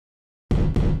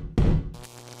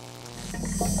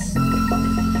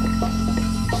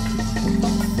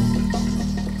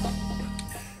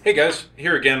Hey guys,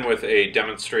 here again with a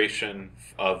demonstration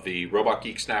of the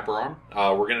RobotGeek Snapper Arm.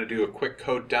 We're going to do a quick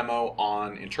code demo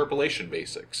on interpolation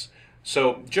basics.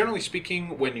 So generally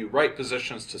speaking, when you write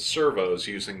positions to servos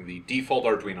using the default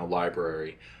Arduino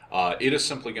library, it is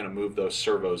simply going to move those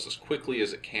servos as quickly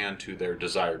as it can to their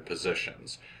desired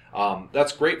positions.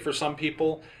 That's great for some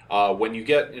people. When you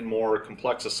get in more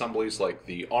complex assemblies like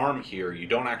the arm here, you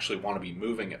don't actually want to be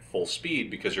moving at full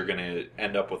speed because you're going to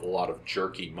end up with a lot of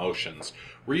jerky motions.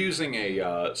 We're using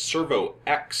a Servo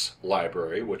X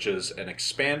library, which is an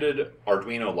expanded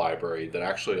Arduino library that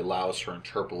actually allows for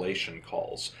interpolation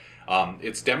calls.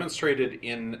 It's demonstrated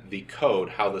in the code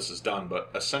how this is done, but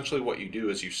essentially what you do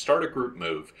is you start a group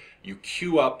move, you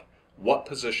queue up what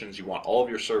positions you want all of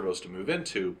your servos to move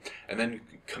into, and then you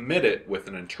commit it with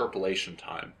an interpolation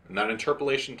time. And that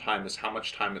interpolation time is how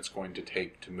much time it's going to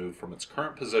take to move from its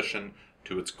current position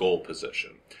to its goal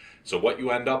position. So what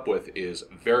you end up with is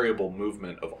variable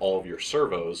movement of all of your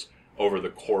servos over the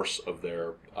course of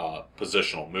their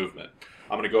positional movement.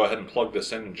 I'm going to go ahead and plug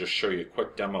this in and just show you a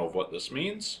quick demo of what this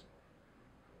means.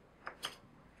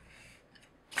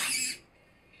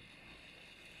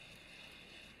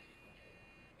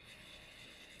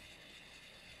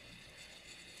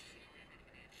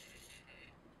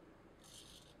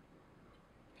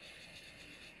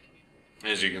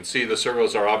 As you can see, the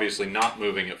servos are obviously not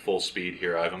moving at full speed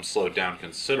here. I have them slowed down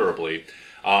considerably.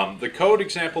 The code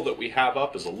example that we have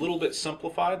up is a little bit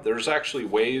simplified. There's actually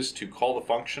ways to call the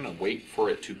function and wait for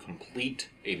it to complete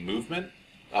a movement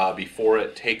before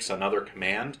it takes another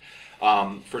command.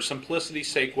 For simplicity's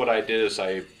sake, what I did is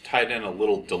I tied in a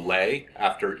little delay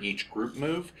after each group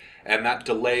move, and that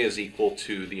delay is equal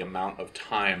to the amount of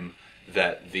time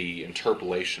that the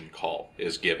interpolation call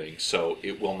is giving, so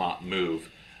it will not move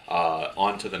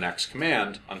on to the next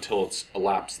command until it's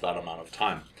elapsed that amount of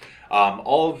time.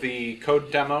 All of the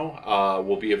code demo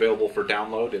will be available for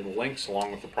download in the links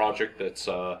along with the project that's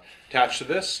attached to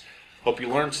this. Hope you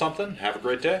learned something. Have a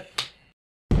great day.